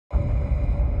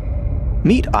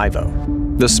Meet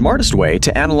IIVO, the smartest way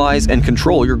to analyze and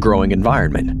control your growing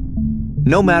environment.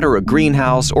 No matter a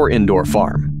greenhouse or indoor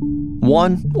farm,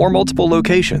 one or multiple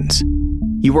locations,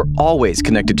 you are always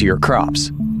connected to your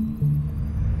crops.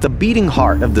 The beating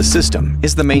heart of the system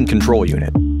is the main control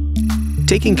unit,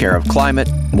 taking care of climate,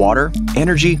 water,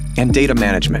 energy, and data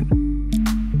management.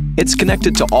 It's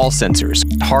connected to all sensors,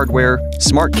 hardware,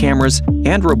 smart cameras,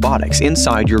 and robotics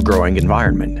inside your growing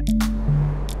environment.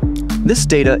 This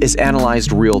data is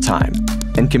analyzed real-time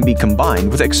and can be combined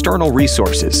with external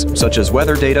resources such as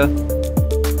weather data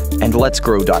and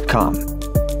letsgrow.com.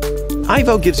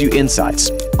 IIVO gives you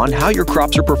insights on how your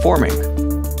crops are performing,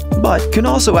 but can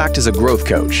also act as a growth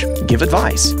coach, give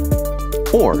advice,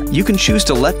 or you can choose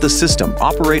to let the system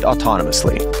operate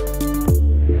autonomously.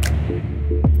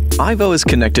 IIVO is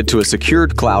connected to a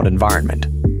secured cloud environment,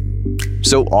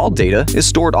 so all data is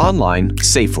stored online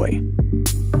safely.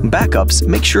 Backups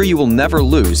make sure you will never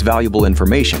lose valuable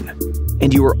information,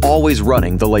 and you are always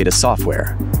running the latest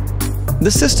software.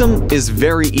 The system is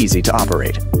very easy to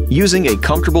operate, using a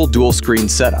comfortable dual-screen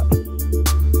setup,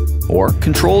 or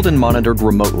controlled and monitored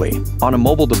remotely on a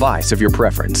mobile device of your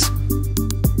preference.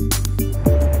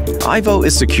 IIVO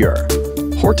is secure,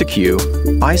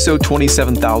 HortiQ, ISO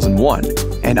 27001,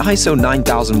 and ISO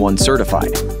 9001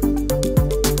 certified.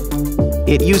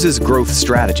 It uses growth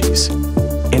strategies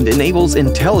and enables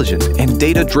intelligent and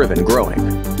data-driven growing.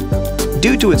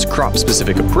 Due to its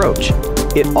crop-specific approach,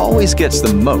 it always gets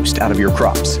the most out of your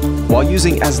crops while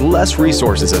using as less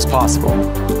resources as possible.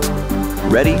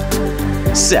 Ready,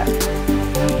 set,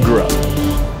 grow.